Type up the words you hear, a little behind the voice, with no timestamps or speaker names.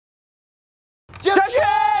Jeff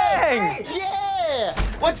Chang! Yeah!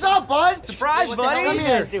 What's up, bud? Surprise, what buddy! What are you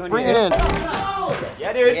guys doing Bring it in.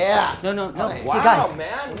 Yeah, dude. Yeah. No. Nice. Wow, Hey, guys.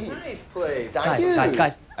 man. Sweet. Nice place.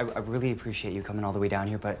 Guys. I really appreciate you coming all the way down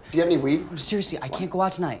here, but Do you have any weed? seriously, I can't go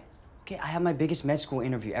out tonight. Okay, I have my biggest med school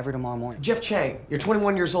interview ever tomorrow morning. Jeff Chang, you're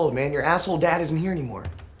 21 years old, man. Your asshole dad isn't here anymore.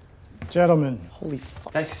 Gentlemen, Holy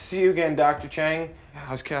fuck. Nice to see you again, Dr. Chang.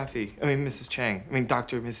 How's Kathy? I mean, Mrs. Chang. I mean,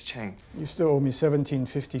 Dr. and Mrs. Chang. you still owe me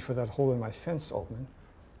 $17.50 for that hole in my fence, Altman.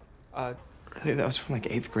 Really, that was from like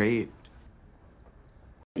 8th grade.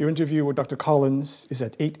 Your interview with Dr. Collins is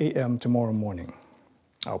at 8 a.m. tomorrow morning.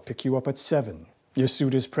 I'll pick you up at 7. Your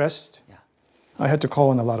suit is pressed? Yeah. I had to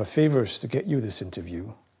call in a lot of favors to get you this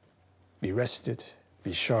interview. Be rested,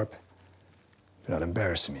 be sharp, do not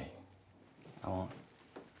embarrass me. I won't.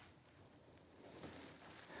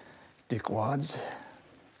 Dickwads.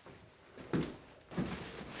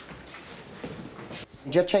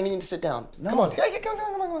 Jeff Chang, you need to sit down. No. Come on. Yeah,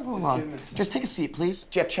 come on. Just take a seat, please.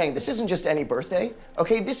 Jeff Chang, this isn't just any birthday,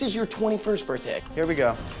 okay? This is your 21st birthday. Here we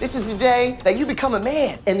go. This is the day that you become a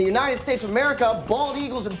man. In the United States of America, bald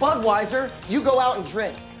eagles and Budweiser, you go out and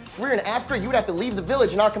drink. If we were in Africa, you would have to leave the village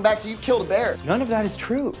and not come back till you killed a bear. None of that is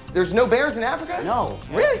true. There's no bears in Africa? No.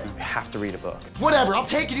 Really? You have to read a book. Whatever, I'm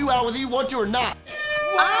taking you out whether you want to or not.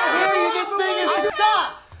 I hear you, this thing is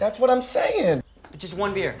stop! That's what I'm saying. Just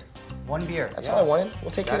one beer. One beer. That's all I wanted.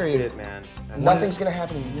 We'll take care That's of you. it, man. That's Nothing's gonna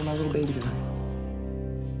happen to you. You're my little baby tonight.